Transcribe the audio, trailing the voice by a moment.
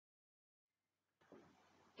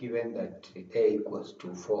given that A equals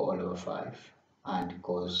to 4 all over 5 and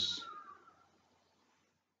cos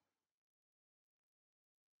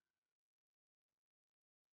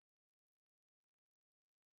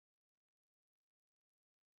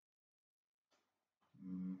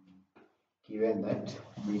given that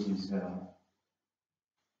this is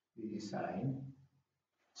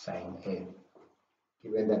sin A,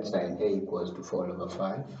 given that sin A equals to 4 over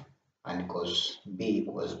 5 and cos B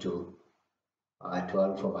equals to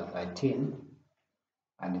 12 over 13,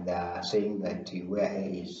 and they are saying that where A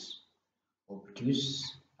is obtuse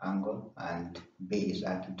angle and B is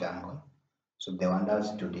acute angle, so they want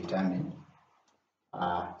us to determine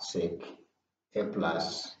sec A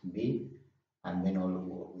plus B, and then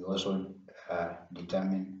we also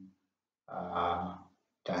determine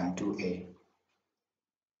tan 2A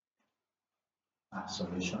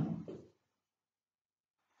solution.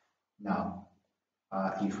 Now,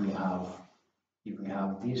 if we have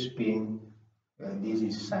this being this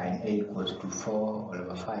is sin A equals to 4 all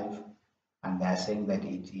over 5, and they are saying that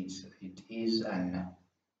it is an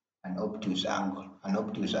obtuse angle. An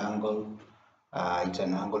obtuse angle, it's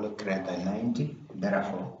an angle greater than 90.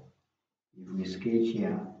 Therefore, if we sketch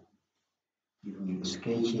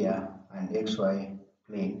here an xy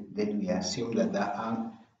plane, then we assume that that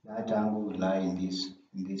angle will lie in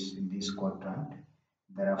this quadrant.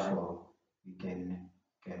 Therefore, we can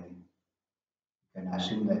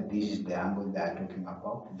assume that this is the angle they are talking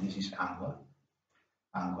about. This is angle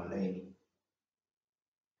A.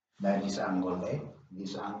 That is angle A,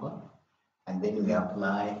 this angle, and then we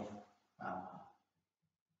apply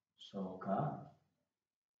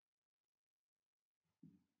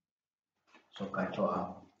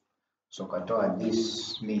SOHCAHTOA.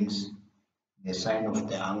 This means the sine of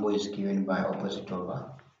the angle is given by opposite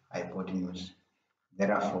over hypotenuse.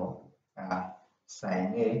 Therefore,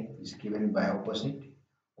 sin A is given by opposite.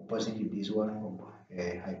 Opposite is this one.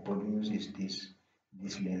 Hypotenuse is this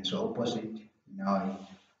length. So opposite. Now, in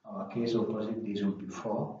our case, opposite this will be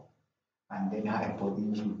 4, and then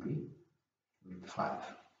hypotenuse will be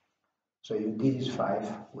 5. So if this is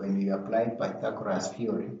 5, when we apply Pythagoras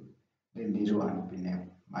theorem, then this one will be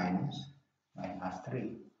minus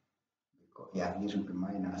 3. This will be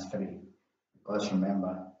minus 3, because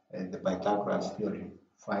remember the Pythagoras theorem,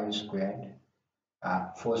 4 squared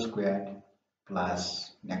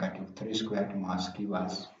plus -3 squared must give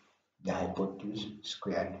us the hypotenuse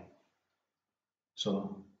squared.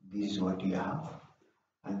 So this is what you have,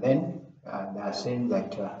 and then they are saying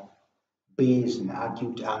that B is an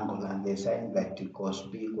acute angle, and they're saying that cos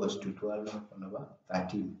B equals to 12 over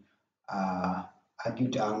 13.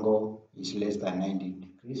 Acute angle is less than 90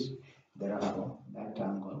 degrees. Therefore, that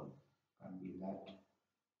angle can be that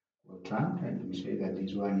quadrant, and we say that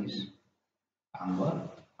this one is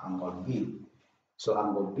angle B. So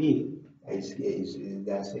angle B is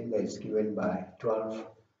they are saying that it's given by 12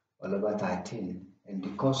 all over 13, and the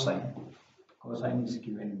cosine is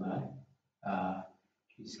given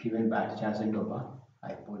by adjacent over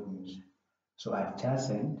hypotenuse. So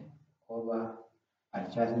adjacent over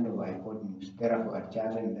hypotenuse. Therefore,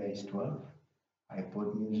 adjacent there is 12,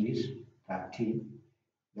 hypotenuse is 13.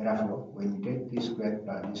 Therefore, when you take this square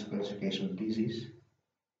plus this square, okay, so this is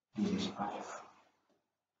 5.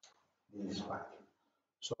 This is 5.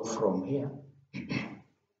 So from here, you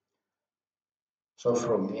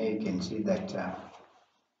can see that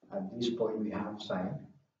at this point we have sin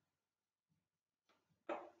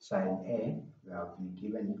A, we have been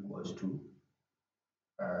given equals to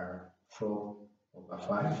 4 over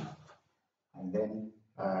 5, and then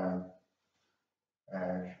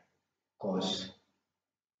cos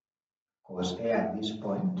A at this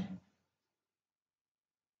point,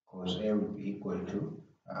 cos A will be equal to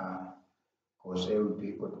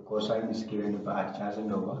cosine is given by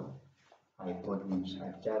adjacent over hypotenuse.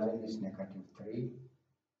 Adjacent is -3,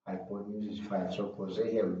 hypotenuse is 5. So cos A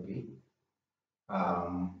here will be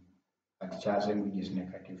adjacent, which is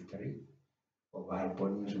 -3, over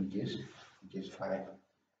hypotenuse, which is 5,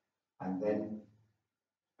 and then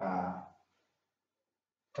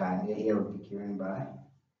tan A here will be given by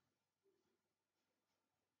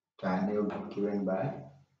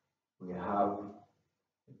we have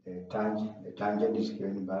the tangent is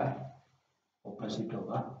given by opposite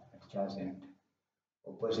over adjacent.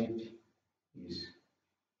 Opposite is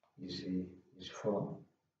 4,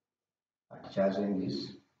 adjacent is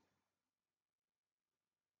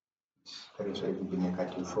 3, so it will be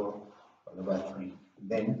 -4 all over 3.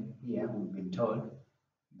 Then here we've been told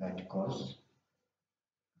that cos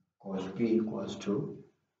B equals to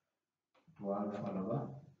 12 all over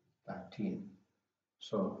 13.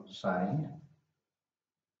 So sin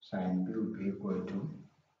B will be equal to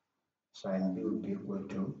Sin B will be equal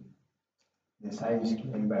to, the sine is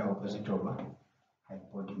given by opposite over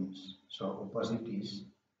hypotenuse. So opposite is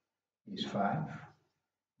 5,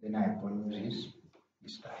 then hypotenuse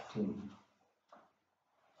is 13.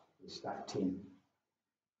 Is 13.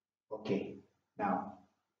 Okay, now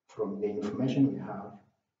from the information we have,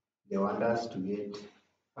 they want us to get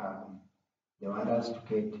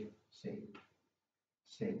sec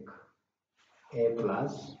A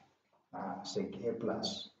plus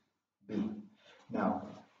B. Now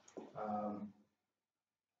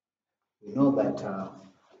we know that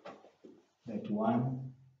that 1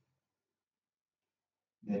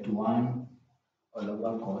 all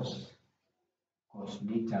over cos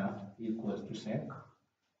beta equals to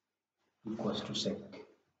sec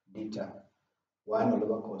beta. 1 all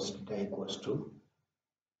over cos theta equals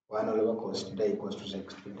to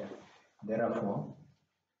sec theta. Therefore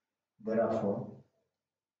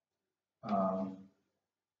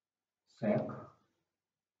sec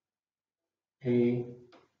A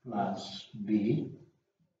plus B,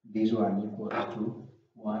 this one equals to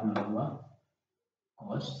 1 over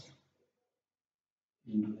cos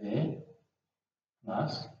into A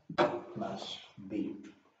plus B.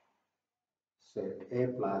 Sec A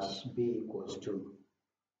plus B equals to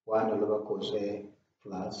 1 over cos A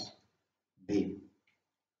plus B.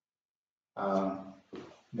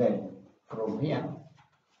 Then from here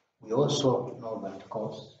we also know that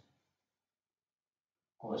cos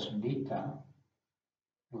beta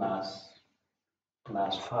plus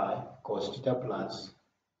 5, cos theta plus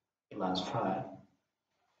 5,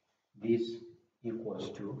 this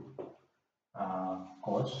equals to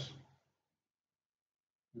cos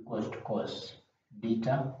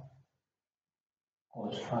beta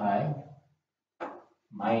cos 5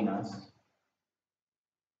 minus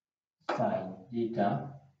sin theta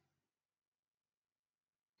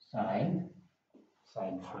sin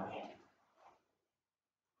 5,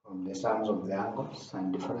 from the sums of the angles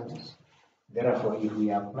and differences. Therefore, if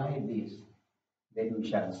we apply this, then we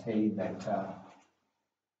shall say that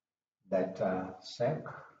sec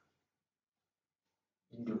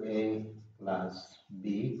into A plus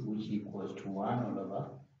B, which equals to 1 all over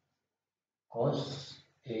cos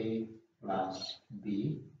A plus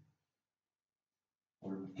B,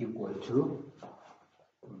 will equal to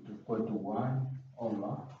 1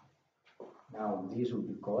 over, now this will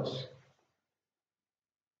be cos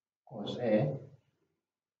A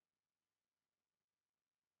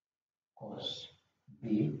cos B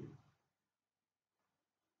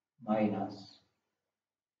minus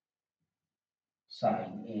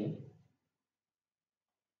sin A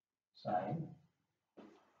sin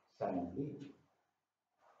B.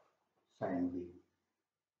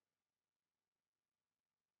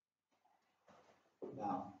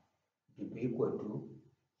 Now it will be equal to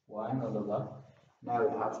 1 all over, now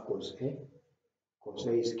we have cos A. Cos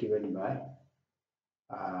A is given by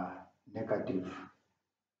negative,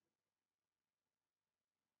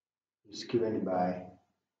 is given by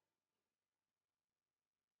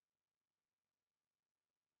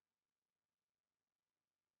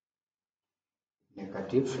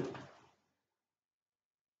negative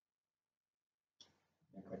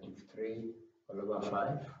 3 all over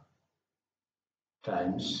 5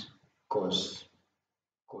 times cos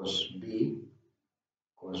B.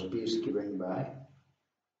 Cos B is given by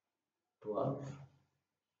 12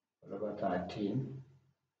 all over 13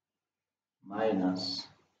 minus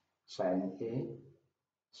sin A.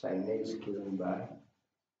 Sin A is given by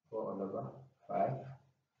 4 all over 5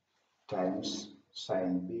 times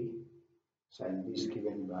sin B. Sin B is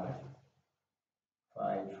given by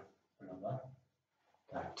 5 all over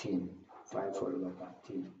 13. 5 all over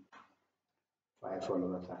 13. 5 all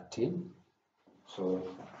over 13. So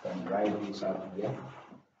you can write this up here.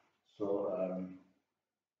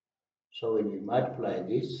 So when you multiply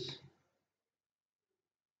this,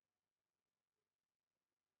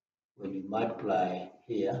 when you multiply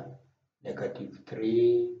here, negative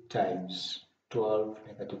 3 times 12,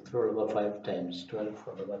 negative 3 over 5 times 12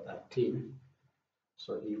 over 13,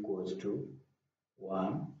 so equals to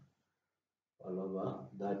 1 all over,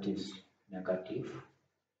 that is negative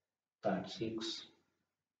 36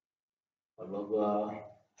 all over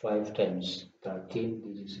 5 times 13,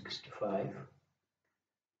 this is 65,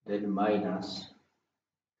 then minus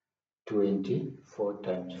 24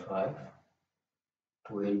 times 5,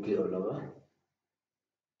 20 all over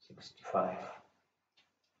 65.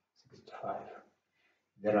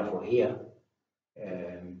 Therefore here,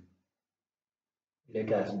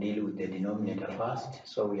 let us deal with the denominator first.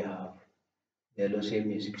 So we have the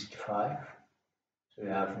LCM is 65, so we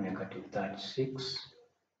have negative 36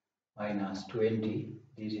 minus 20,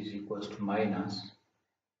 this is equals to minus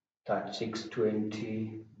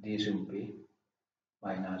 3620, this will be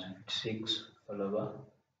minus 56 all over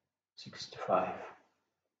 65.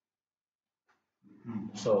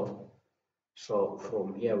 So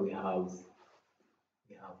from here we have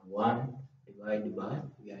 1 divided by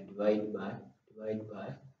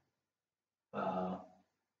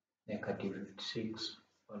negative 56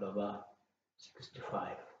 all over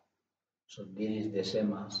 65. So this is the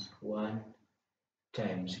same as 1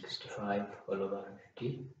 times 65 all over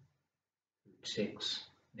 56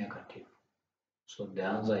 negative. So the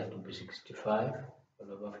answer is to be 65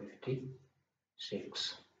 all over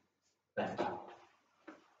 56. Like that.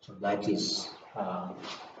 So that is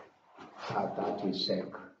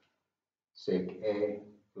sec A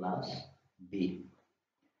plus B.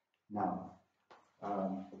 Now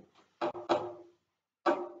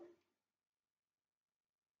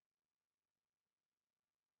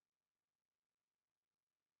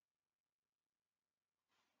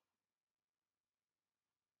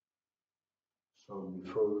so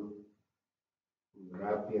before we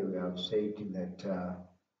wrap here, we have said that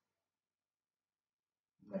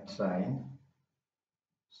that sine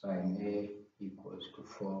A equals to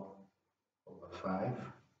 4 over 5,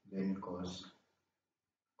 then cos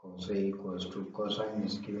A equals to cosine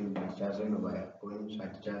is given by adjacent over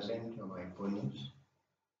hypotenuse,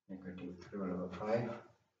 negative 3 all over 5,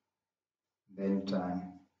 then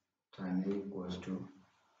tan A equals to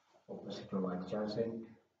opposite over adjacent,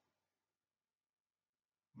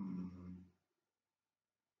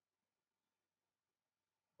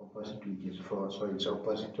 opposite which is 4, so it's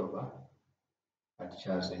opposite over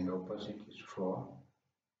adjacent, opposite is 4,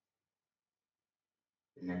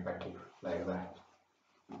 negative, like that.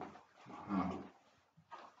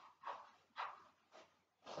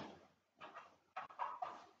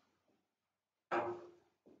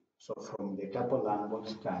 So from the double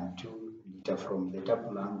angles tan 2 theta, from the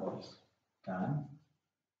double angles tan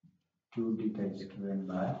 2 theta is given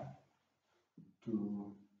by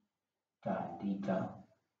 2 tan theta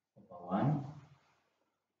over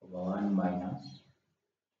 1 minus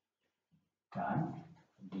tan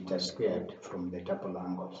theta squared from the double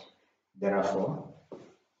angles. Therefore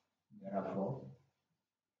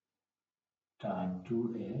tan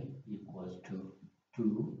 2A equals to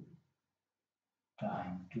 2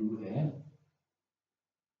 tan 2A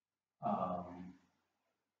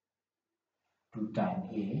 2 tan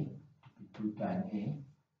A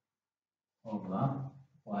over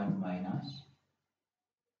 1 minus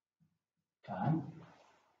tan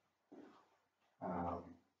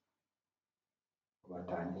over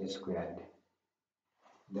tan A squared.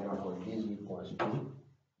 Therefore this equals to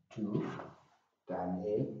 2 tan A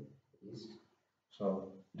is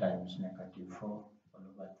so times negative 4 all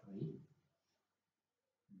over 3,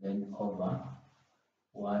 then over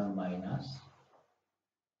 1 minus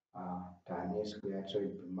tan A squared, so it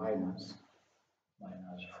will be minus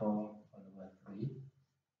 4 all over 3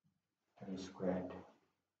 squared.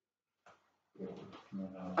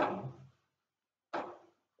 Okay.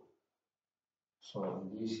 So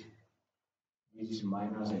this is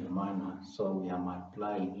minus and minus, so we are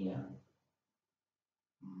multiplying here.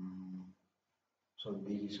 So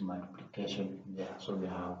this is multiplication there, so we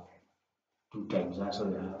have 2 times that, so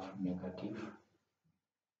we have negative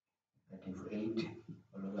 8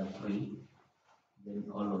 all over 3,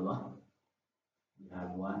 then all over we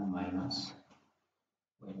have 1 minus,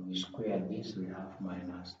 when we square this we have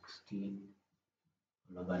minus 16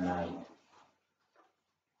 all over 9.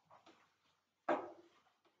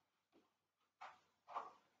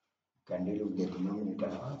 Can deal with the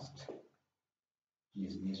denominator first,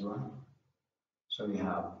 is this one. So we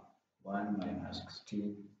have 1 minus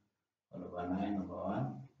 16 all over 9 over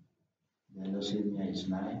 1. The LCM here is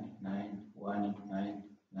 9, 1 into 9,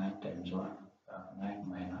 9 times 1, 9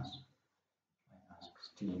 minus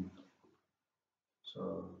 16. So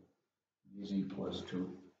this equals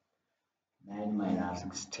to 9 minus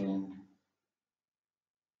 16,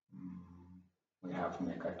 we have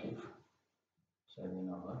negative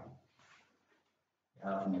 7 over, we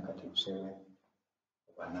have negative 7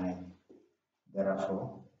 over 9.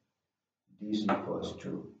 Therefore, this equals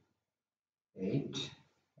to 8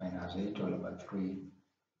 minus 8 all over 3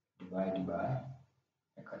 divided by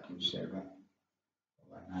negative 7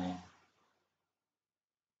 over 9.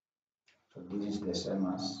 So this is the same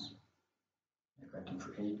as negative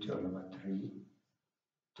 8 all over 3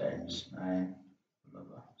 times 9 all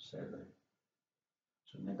over 7.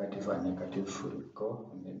 So negative and negative will go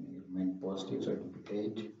and then it remain positive, so it will be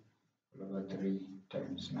 8 all over 3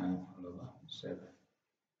 times 9 all over 7.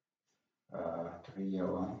 3 here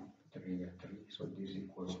 1, 3 here 3, so this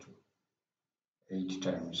equals to 8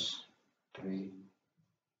 times 3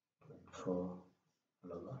 4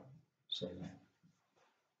 all over 7.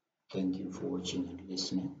 Thank you for watching and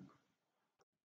listening.